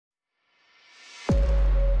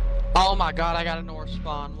Oh my god, I got a north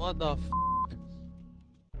spawn. What the f?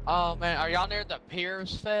 Oh man, are y'all near the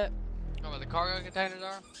piers, Fet? Oh, where the cargo containers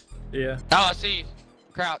are? Yeah. Oh, I see you.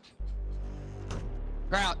 Crouch.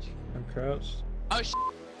 Crouch. I'm crouched. Oh sh.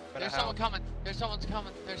 There's someone coming. There's someone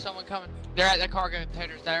coming. They're at the cargo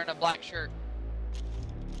containers. They're in a black shirt.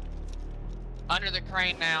 Under the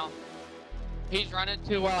crane now. He's running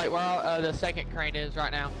to where the second crane is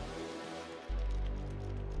right now.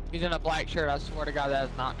 He's in a black shirt. I swear to God, that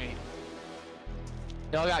is not me.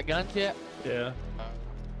 Y'all got guns yet? Yeah.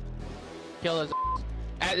 Kill his ass.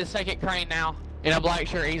 At the second crane now. In a black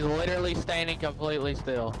shirt. He's literally standing completely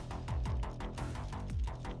still.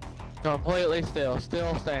 Completely still.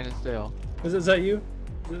 Still standing still. Is that you?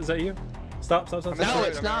 Is that you? Stop. No,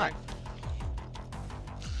 it's not.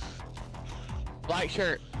 Black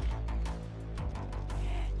shirt.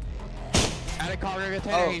 At a cargo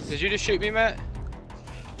container. Oh, did you just shoot me, Matt?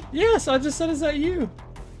 Yes, I just said, is that you?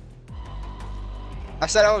 I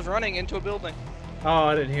said I was running into a building. Oh,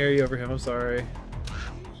 I didn't hear you over him. I'm sorry.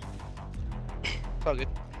 It's all good.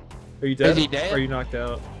 Are you dead? Is he dead? Or are you knocked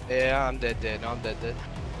out? Yeah, I'm dead. No, I'm dead.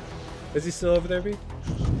 Is he still over there, B?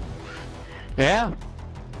 Yeah.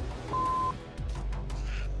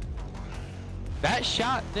 That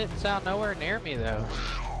shot didn't sound nowhere near me though.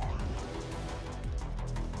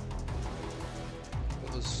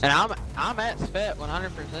 And I'm at Svet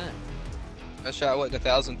 100%. I shot what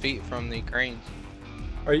 1,000 feet from the cranes.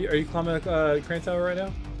 Are you climbing a crane tower right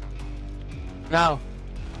now? No.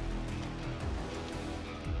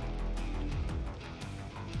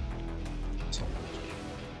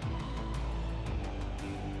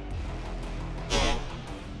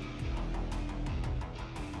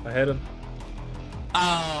 I hit him.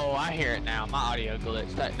 Oh, I hear it now. My audio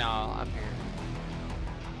glitched. No, I'm here.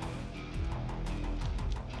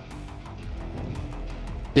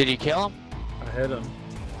 Did you kill him? I hit him.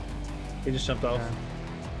 He just jumped off.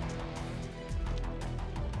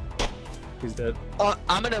 He's dead.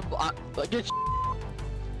 I'm gonna get. All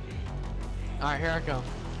right, here I go.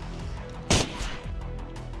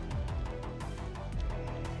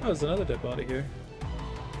 Oh, there's another dead body here.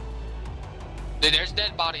 Dude, there's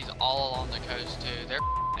dead bodies all along the coast too. They're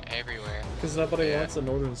everywhere. Because nobody wants a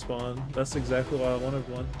northern spawn. That's exactly why I wanted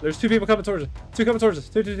one. There's two people coming towards us. Two coming towards us.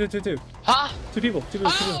 Two. Huh? Two people. Two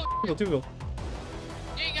people. Oh! Two people.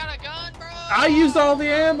 You ain't got a gun, bro. I used all the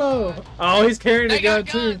ammo. Oh, he's carrying a gun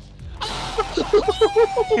too.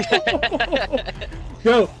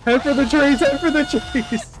 Go, head for the trees. Head for the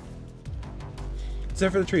trees. Just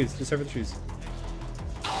head for the trees. Just head for the trees.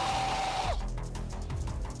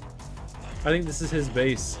 I think this is his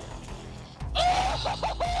base.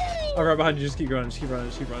 Oh, right behind you. Just keep running. Just keep running.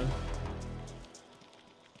 Just keep running.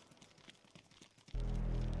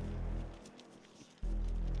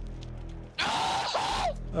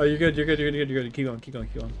 Oh, you're good. You're good. You're good. You're good. Keep going. Keep going.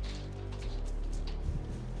 Keep going.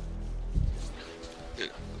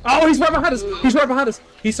 Oh, he's right behind us. He's right behind us.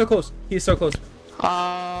 He's so close. He's so close.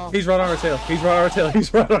 He's right on our tail. He's right on our tail.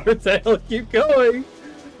 He's right on our tail. Keep going.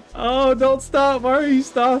 Oh, don't stop. Why are you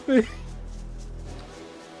stopping?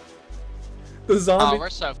 The zombie. Oh, we're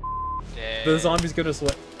so dead. The zombie's gonna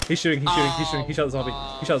select. He's shooting. He's shooting. He's shooting. He shot the zombie.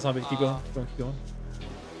 He shot the zombie. Keep going. Keep going. Keep going.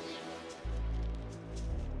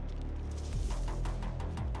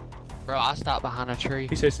 Bro, I stopped behind a tree.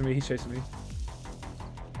 He's chasing me. He's chasing me.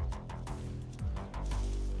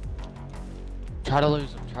 Try to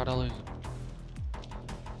lose him. Try to lose him.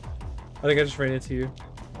 I think I just ran into you.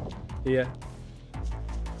 Yeah.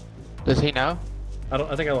 Does he know?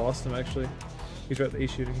 I think I lost him actually. He's right there.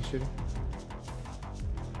 He's shooting. He's shooting.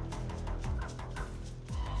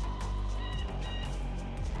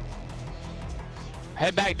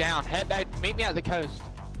 Head back down. Head back. Meet me at the coast.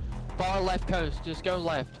 Far left coast. Just go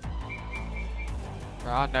left.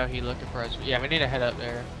 Bro, I know he looking for us. Yeah, we need to head up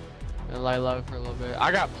there and lay low for a little bit.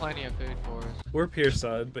 I got plenty of food for us. We're pier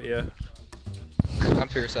side, but yeah. I'm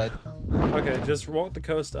pier side. Okay, just walk the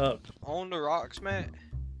coast up. On the rocks, Matt.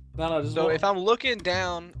 No, just So walk. if I'm looking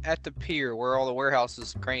down at the pier where all the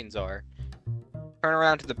warehouses cranes are, turn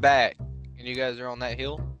around to the back, and you guys are on that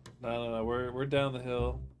hill. No. We're down the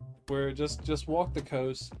hill. We're just walk the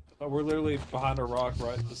coast. We're literally behind a rock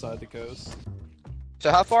right beside the coast. So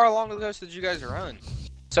how far along the coast did you guys run?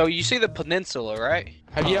 So you see the peninsula, right?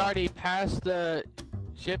 Have you already passed the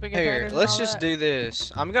shipping Here, containers and let's all just that? do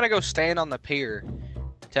this. I'm gonna go stand on the pier.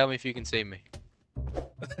 Tell me if you can see me.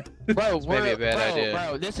 Bro, maybe a bad idea.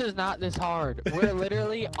 Bro, this is not this hard. We're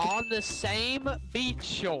literally on the same beach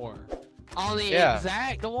shore. On the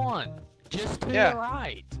exact one. Just to the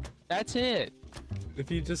right. That's it. If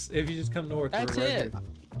you just come north, That's we're right it. here.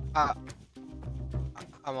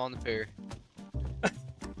 I'm on the pier.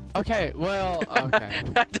 Okay, well, okay.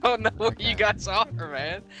 I don't know what Okay. you guys are,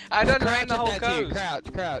 man. I done ran the whole coast.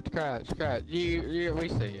 Crouch. We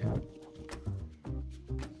see you.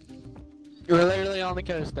 We're literally on the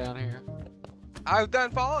coast down here. I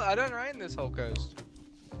done ran this whole coast.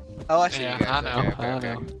 Oh, I see Yeah, you guys. I know. Okay, I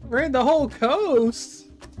okay. know. Ran the whole coast.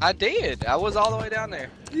 I did. I was all the way down there.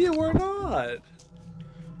 You were not.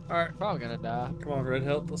 Alright, Probably gonna die. come on, Red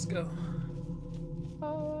Health, let's go.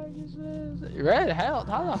 Oh, red health?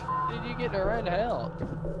 How the f did you get to red health?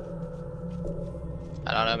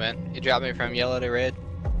 I don't know, man. It dropped me from yellow to red.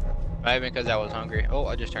 Maybe because I was hungry. Oh,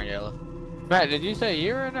 I just turned yellow. Matt, did you say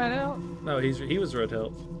you were in red health? No, he was Red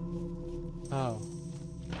Health. Oh.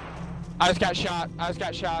 I just got shot. I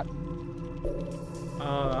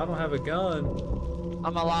don't have a gun.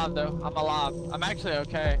 I'm alive though. I'm alive. I'm actually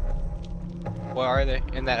okay. Where are they?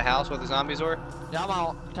 In that house where the zombies were? Yeah, I'm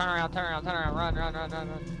all turn around, run.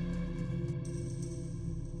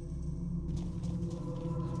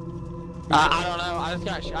 I don't know.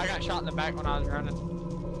 I got shot in the back when I was running.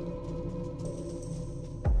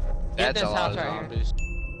 In That's this a lot house of right here. zombies.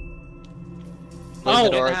 Oh, Leave the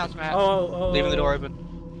In door the open. house, Matt. Leaving the door open.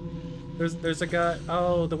 There's a guy.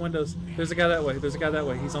 Oh, the windows. There's a guy that way.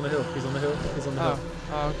 He's on the hill. He's on the hill.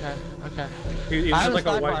 Oh, okay. He's I in have like a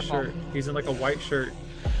a sniper white rifle. shirt. He's in like a white shirt.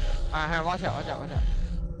 Alright, here, watch out.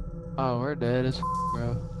 Oh, we're dead as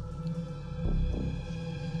bro.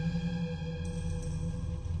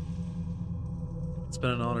 It's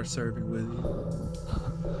been an honor serving with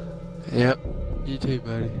you. Yep. You too,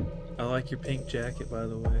 buddy. I like your pink jacket, by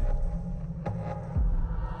the way.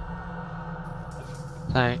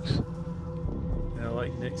 Thanks. And I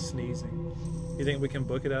like Nick sneezing. You think we can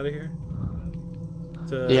book it out of here?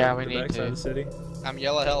 To Yeah, we the need backside to. of the city? I'm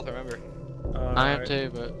yellow health, remember? I am Alright.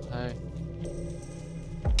 too, but hey.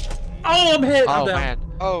 Oh, I'm hit! I'm Oh down. man.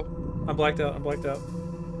 Oh, I'm blacked out.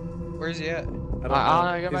 where's he at? I don't know.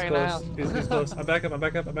 I don't know, go He's back in the close. house. He's close. I'm back up. I'm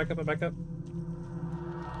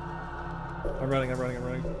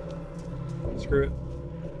running. Screw it.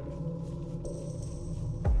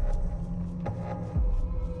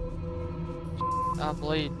 I'm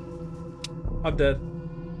bleeding. I'm dead.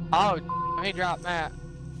 Oh, he dropped Matt.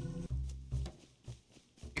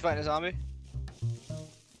 You fighting a zombie?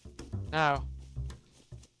 No.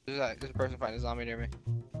 There's a person fighting a zombie near me.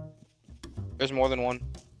 There's more than one.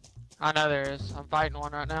 I know there is. I'm fighting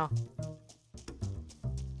one right now.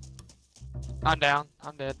 I'm down.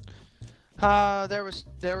 I'm dead. There was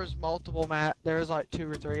multiple, Matt. There was like 2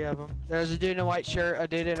 or 3 of them. There's a dude in a white shirt, a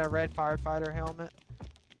dude in a red firefighter helmet.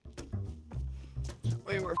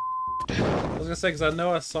 We were. I was gonna say, because I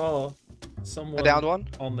know I saw someone I downed one.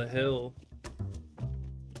 on the hill.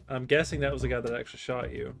 I'm guessing that was the guy that actually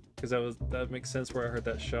shot you, because that makes sense where I heard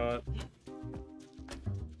that shot.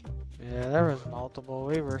 Yeah, there was multiple.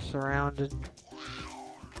 We were surrounded.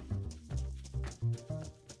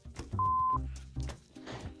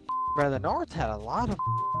 Bro, the North had a lot of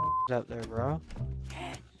up there, bro.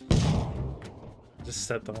 Just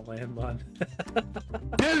stepped on a landmine.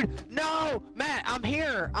 Dude, no! Matt, I'm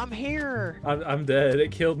here! I'm dead.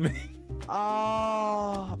 It killed me.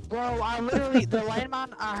 Oh, bro, I literally, the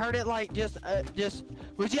landmine, I heard it like just,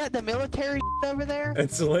 was you at the military over there?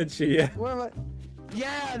 It's Lynchy, yeah. Where was,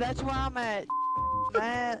 yeah, that's where I'm at,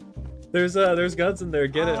 Matt. There's guns in there.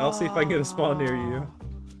 Get it. I'll see if I can get a spawn near you.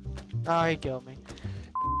 Oh, he killed me.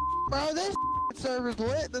 Bro, this server's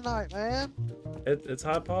lit tonight, man. It's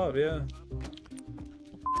hot pop, yeah.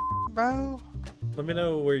 Bro. Let me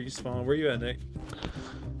know where you spawn. Where you at, Nick?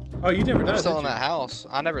 Oh, you never died. I'm still did in you? that house.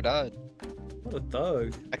 I never died. What a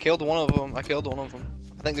thug. I killed one of them. I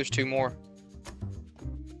think there's 2 more.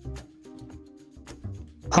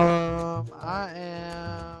 I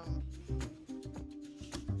am.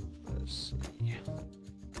 Let's see.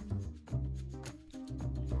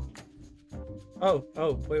 Oh,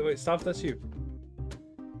 wait, stop, that's you.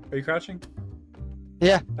 Are you crouching?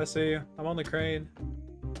 Yeah. I see you. I'm on the crane.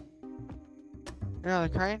 You're on the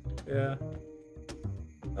crane? Yeah.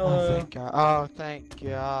 Oh, Hello. thank God. Oh, thank Just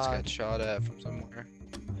God. got shot at from somewhere.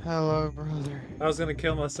 Hello, brother. I was gonna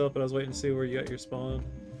kill myself, but I was waiting to see where you got your spawn.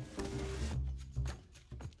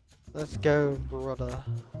 Let's go, brother.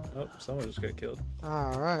 Oh, someone just got killed.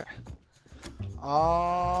 Alright.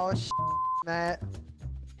 Oh, Matt.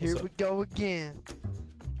 Here What's we go again.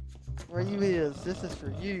 Where you is? This is for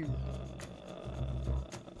you.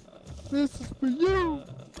 This is for you.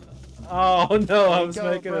 Oh no, There I you was go,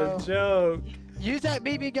 making bro. a joke. Use that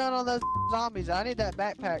BB gun on those zombies. I need that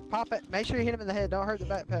backpack. Pop it. Make sure you hit him in the head. Don't hurt the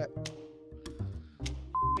backpack.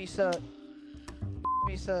 Me suck.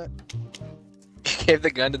 Me suck. Gave the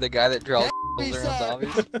gun to the guy that draws He's around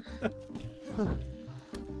zombies.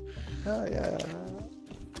 Oh yeah.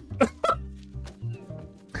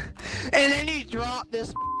 And then you drop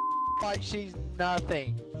this like she's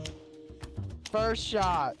nothing. First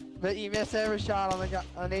shot, but you miss every shot on the guy.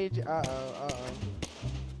 I need you. Oh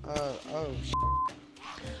shit.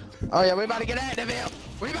 Oh yeah, we about to get active here.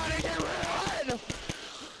 We about to get real.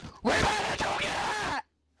 We about to get.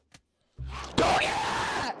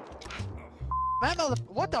 That mother.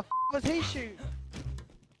 What the f was he shooting?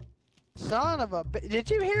 Son of a. Did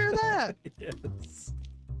you hear that? Yes.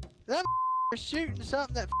 That was shooting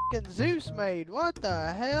something that fucking Zeus made. What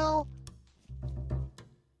the hell?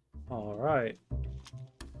 Alright.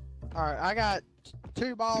 Alright, I got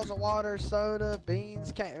 2 balls of water, soda,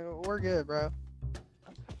 beans. We're good, bro.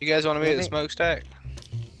 You guys want to be at the smokestack?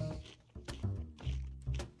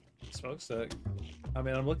 Smokestack? I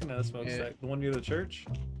mean, I'm looking at a smokestack. Yeah. The one near the church?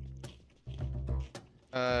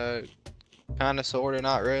 Kinda, sorta,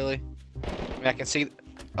 not really. I mean, I can see.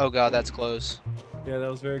 Oh god, that's close. Yeah, that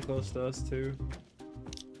was very close to us too.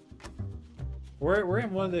 We're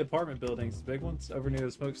in one of the apartment buildings, the big ones, over near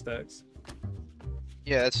the smokestacks.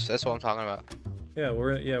 Yeah, that's what I'm talking about. Yeah,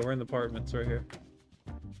 we're in the apartments right here.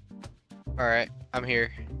 All right, I'm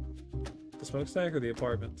here. The smokestack or the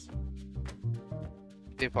apartments?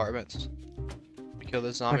 The apartments. Kill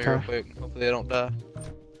this zombie Okay. real quick. Hopefully they don't die.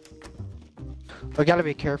 We gotta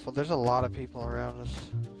be careful. There's a lot of people around us.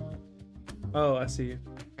 Oh, I see you.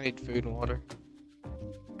 I need food and water.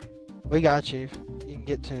 We got you. You can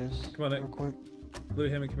get to us. Come on, Nick. real quick. Blue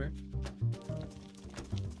Hemi, come here.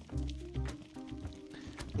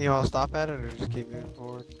 You wanna stop at it or just keep moving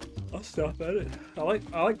forward? I'll stop at it. I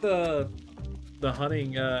like the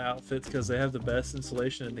hunting outfits because they have the best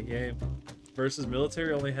insulation in the game. Versus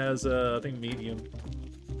military only has I think medium.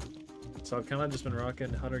 So I've kind of just been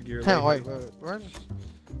rocking hunter gear. Hell, lately. wait. Where's...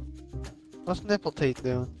 What's Nipple Teeth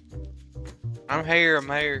doing? I'm here. I'm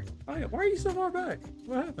here. Oh, yeah. Why are you so far back?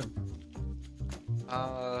 What happened?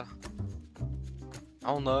 I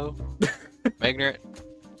don't know. I'm ignorant.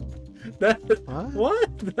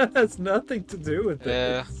 What? That has nothing to do with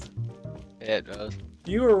Yeah. this. Yeah, it does.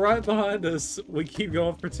 You were right behind us. We keep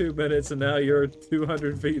going for 2 minutes, and now you're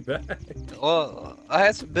 200 feet back. Well, I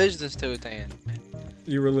had some business to attend.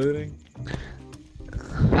 You were looting.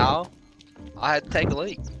 No, I had to take a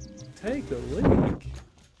leak. Take a leak.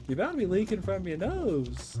 You about to be leaking from your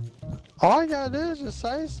nose. All you gotta do is just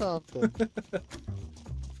say something.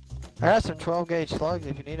 I got some 12 gauge slugs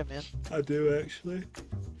if you need them, man. I do actually.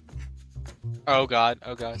 Oh god.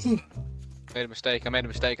 Oh god. Made a mistake. I made a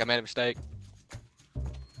mistake. I made a mistake.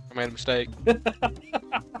 I made a mistake.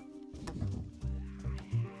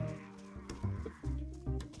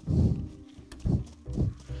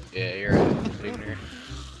 Yeah, you're right. Ignorant.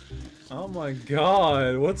 Oh my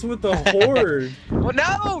god, what's with the horde? Well,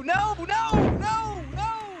 no! Oh.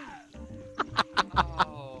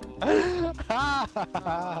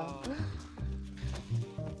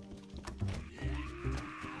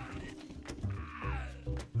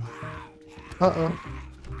 Uh-oh.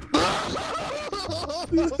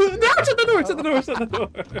 No, shut the door, shut the door, shut the door.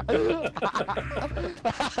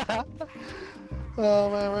 Oh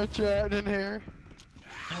man, we're trapped in here.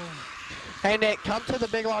 Hey Nick, come to the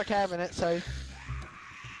big log cabinet, safe.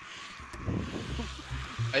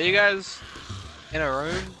 Are you guys in a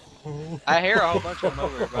room? I hear a whole bunch of them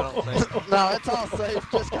over here, but I don't think. No, it's all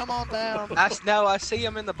safe. Just come on down. I see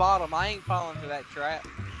them in the bottom. I ain't falling for that trap.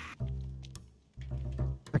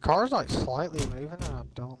 The car's like slightly moving and I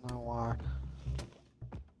don't know why.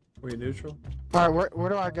 Were you neutral? Alright, where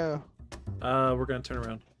do I go? We're gonna turn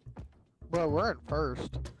around. Well, we're in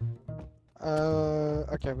first.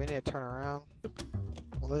 Okay, we need to turn around.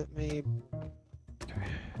 Let me...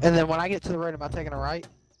 And then when I get to the road, am I taking a right?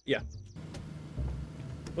 Yeah.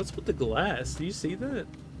 What's with the glass? Do you see that?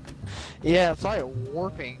 Yeah, it's like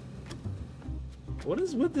warping. What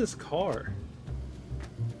is with this car?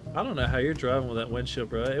 I don't know how you're driving with that windshield,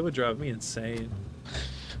 bro. It would drive me insane.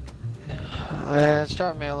 Yeah, it's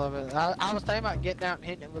driving me a little bit. I was thinking about getting out and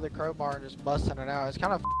hitting it with a crowbar and just busting it out. It's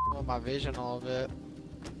kind of with my vision a little bit.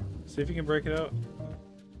 See if you can break it out.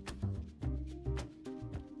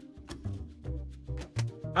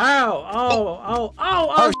 Ow!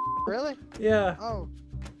 Oh! Really? Yeah. Oh.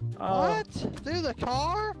 Oh. What? Through the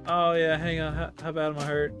car? Oh yeah, hang on. How bad am I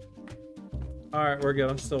hurt? Alright, we're good.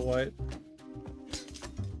 I'm still white.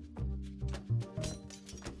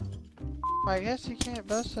 I guess you can't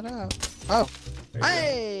bust it out. Oh. There you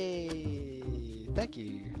Hey! Thank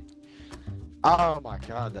you. Oh my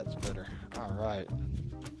god, that's better. Alright.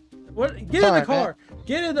 What? Get in the car!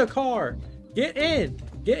 Get in the car! Get in!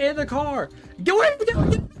 Get in the car! Get away! Get in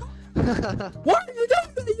the car! What are you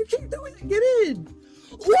doing? You keep doing it! Get in!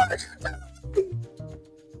 What are you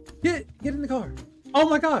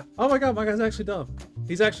my god! Oh my god! My guy's actually dumb.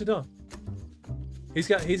 He's actually dumb. He's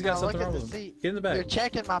got Now something look at wrong the with him. seat. Get in the back. You're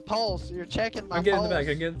checking my pulse. You're checking my I'm getting pulse. in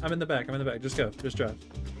the back. I'm in the back. I'm in the back. Just go. Just drive.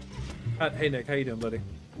 Hey Nick, how you doing, buddy?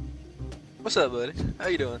 What's up, buddy? How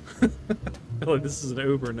you doing? Like this is an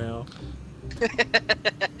Uber now.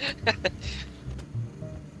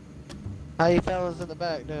 How you fellas in the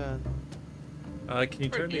back doing? Can you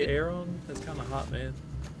turn the air on? It's kind of hot, man.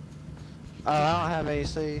 Oh, I don't have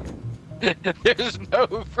AC. There's no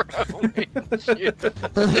room in shit. The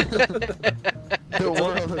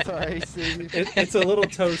world is our AC. It's a little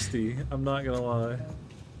toasty. I'm not gonna lie.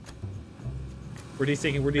 We're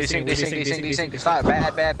desync. We're desync. Desync. Stop.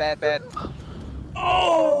 Bad.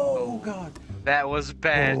 Oh god. That was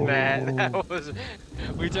bad. That was.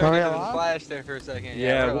 We turned Are we into the alive? flash there for a second.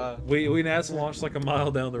 Yeah, we NASA launched like a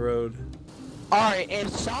mile down the road. Alright, if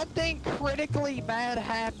something critically bad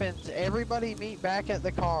happens, everybody meet back at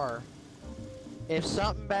the car. If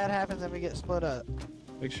something bad happens, then we get split up.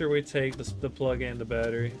 Make sure we take the plug and the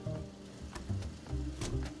battery.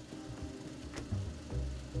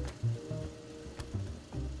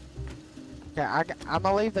 Okay, I'm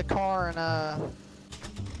gonna leave the car and I'm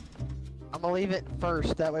gonna leave it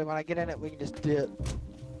first. That way, when I get in it, we can just dip.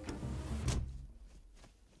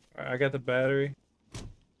 Alright, I got the battery.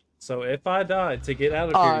 So if I die, to get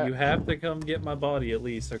out of here, you have to come get my body at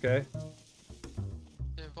least, okay?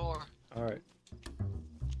 4. Alright.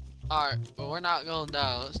 Alright, but we're not gonna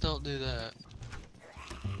die. Let's don't do that.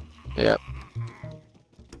 Yep.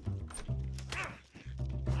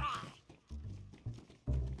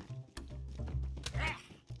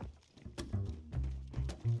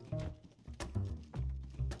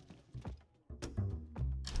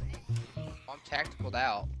 I'm tacticaled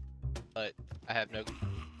out, but I have no.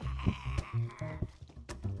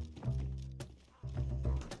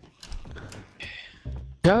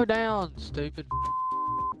 Go down, stupid.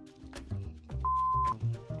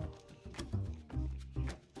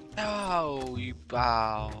 No, you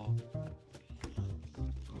bow.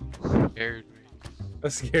 Scared me.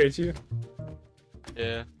 That scared you?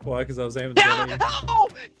 Yeah. Why? Because I was aiming the gun at you. Oh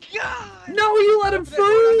God! No, you let him There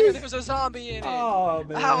freeze! was a zombie in it. Oh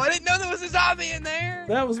man. Oh, I didn't know there was a zombie in there.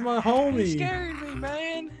 That was my He homie. scared me,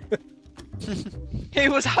 man. He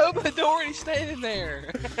was opening the door and he's standing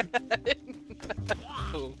there. I didn't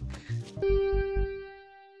know.